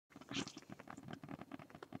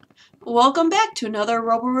Welcome back to another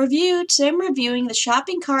Robo review. Today I'm reviewing the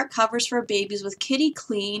shopping cart covers for babies with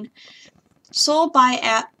KiddyKeen, sold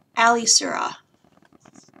by allisra.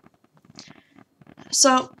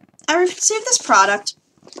 So I received this product.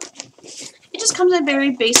 It just comes in a very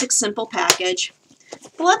basic, simple package.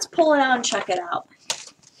 But let's pull it out and check it out.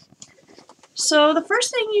 So the first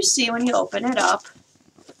thing you see when you open it up,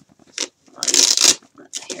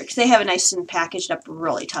 here, because they have it nice and packaged up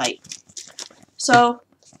really tight. So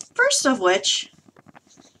first of which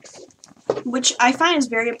I find is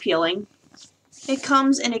very appealing, it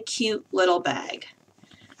comes in a cute little bag.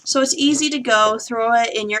 So it's easy to go, throw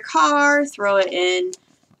it in your car, throw it in,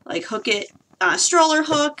 like hook it on a stroller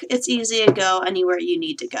hook. It's easy to go anywhere you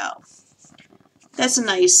need to go. That's a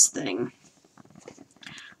nice thing.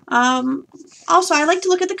 Also, I like to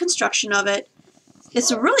look at the construction of it.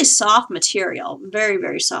 It's a really soft material, very,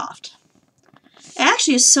 very soft. It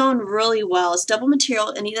actually is sewn really well. It's double material,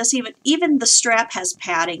 and even the strap has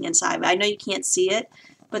padding inside of it. I know you can't see it,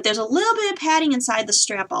 but there's a little bit of padding inside the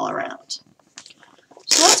strap all around.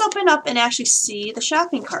 So let's open up and actually see the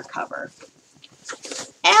shopping cart cover.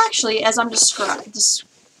 Actually, as I'm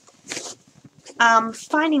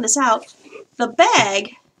finding this out, the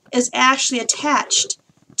bag is actually attached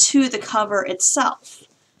to the cover itself.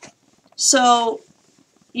 So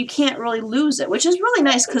you can't really lose it, which is really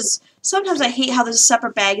nice because sometimes I hate how there's a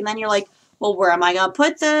separate bag and then you're like, well, where am I going to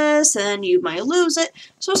put this? And then you might lose it.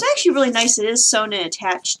 So it's actually really nice. It is sewn and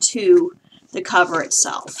attached to the cover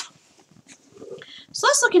itself. So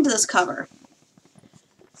let's look into this cover.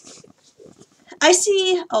 I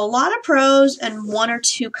see a lot of pros and one or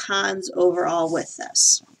two cons overall with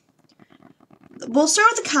this. We'll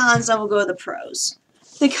start with the cons, then we'll go to the pros.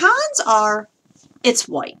 The cons are, it's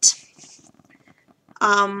white.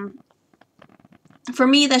 For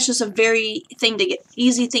me, that's just a very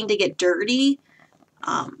easy thing to get dirty.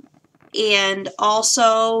 And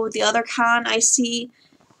also, the other con I see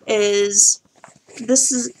is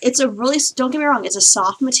it's a really, don't get me wrong, it's a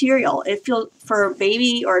soft material. It feels, for a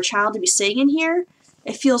baby or a child to be sitting in here,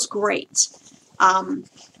 it feels great.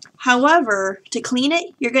 However, to clean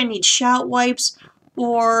it, you're going to need shout wipes,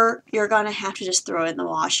 or you're going to have to just throw it in the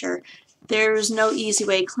washer. There's no easy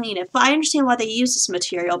way to clean it. But I understand why they use this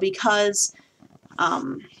material, because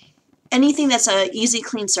anything that's an easy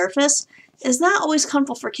clean surface is not always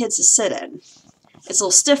comfortable for kids to sit in. It's a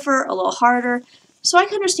little stiffer, a little harder. So I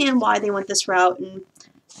can understand why they went this route, and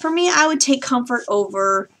for me, I would take comfort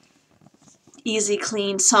over easy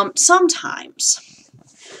clean sometimes.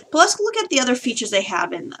 But let's look at the other features they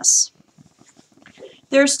have in this.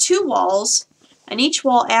 There's two walls, and each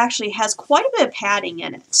wall actually has quite a bit of padding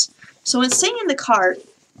in it. So when sitting in the cart,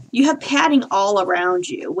 you have padding all around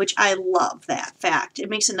you, which I love that fact. It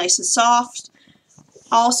makes it nice and soft.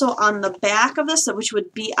 Also on the back of this, which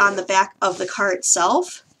would be on the back of the cart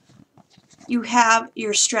itself, you have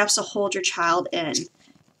your straps to hold your child in.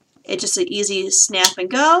 It's just an easy snap and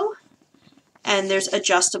go. And there's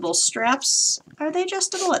adjustable straps. Are they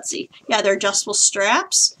adjustable? Let's see. Yeah, they're adjustable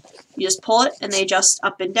straps. You just pull it and they adjust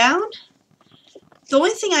up and down. The only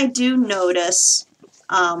thing I do notice,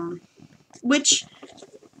 well,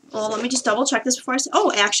 let me just double check this before I say,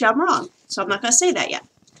 oh, actually I'm wrong. So I'm not going to say that yet.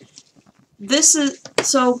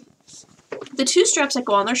 So the two straps that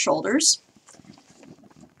go on their shoulders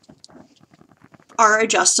are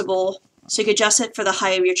adjustable, so you can adjust it for the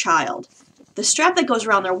height of your child. The strap that goes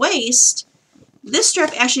around their waist, this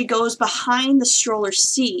strap actually goes behind the stroller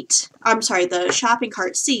seat, the shopping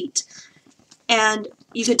cart seat, and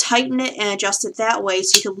you could tighten it and adjust it that way,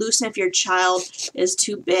 so you can loosen if your child is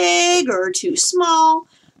too big or too small.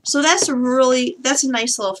 So that's a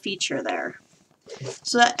nice little feature there.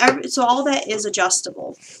 So all that is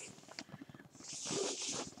adjustable.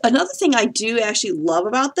 Another thing I do actually love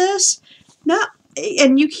about this,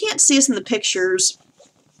 and you can't see this in the pictures,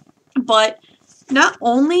 but not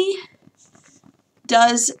only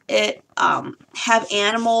does it have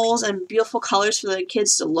animals and beautiful colors for the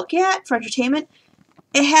kids to look at for entertainment,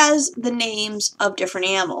 it has the names of different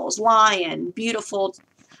animals. Lion, beautiful,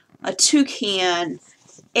 a toucan,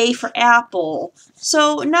 A for apple.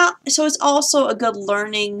 So it's also a good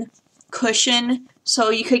learning cushion, so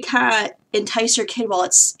you could kind of entice your kid while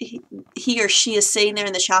he or she is sitting there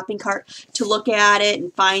in the shopping cart to look at it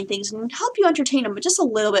and find things and help you entertain them, but just a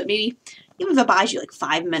little bit, maybe even if it buys you like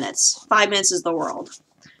 5 minutes. 5 minutes is the world.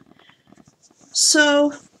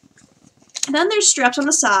 So then there's straps on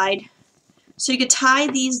the side, so you could tie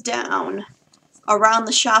these down around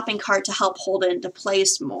the shopping cart to help hold it into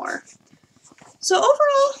place more. So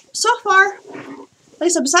overall, so far, like I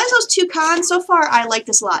said, besides those two cons, so far I like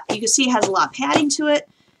this a lot. You can see it has a lot of padding to it.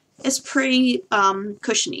 It's pretty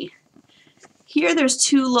cushiony. Here there's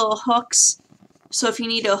two little hooks, so if you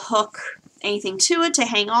need to hook anything to it to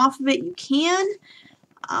hang off of it, you can,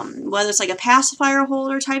 whether it's like a pacifier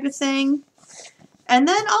holder type of thing. And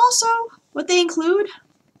then also, what they include,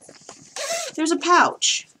 there's a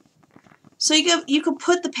pouch. So you could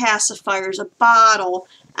put the pacifiers, a bottle,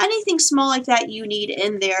 anything small like that you need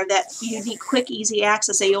in there that you need quick, easy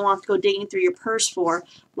access that you don't have to go digging through your purse for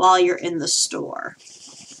while you're in the store.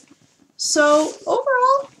 So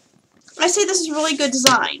overall, I say this is really good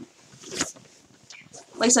design.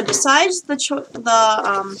 Like I said, besides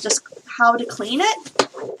just how to clean it,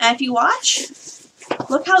 and if you watch,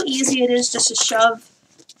 look how easy it is just to shove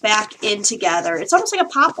back in together. It's almost like a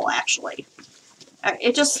popple, actually.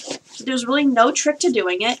 There's really no trick to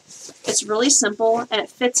doing it. It's really simple, and it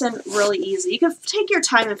fits in really easy. You can take your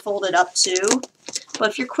time and fold it up too, but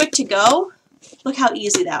if you're quick to go, look how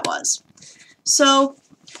easy that was. So,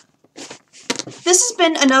 this has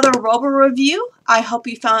been another Robo review. I hope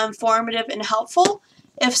you found it informative and helpful.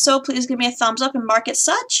 If so, please give me a thumbs up and mark it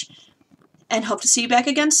such, and hope to see you back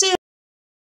again soon.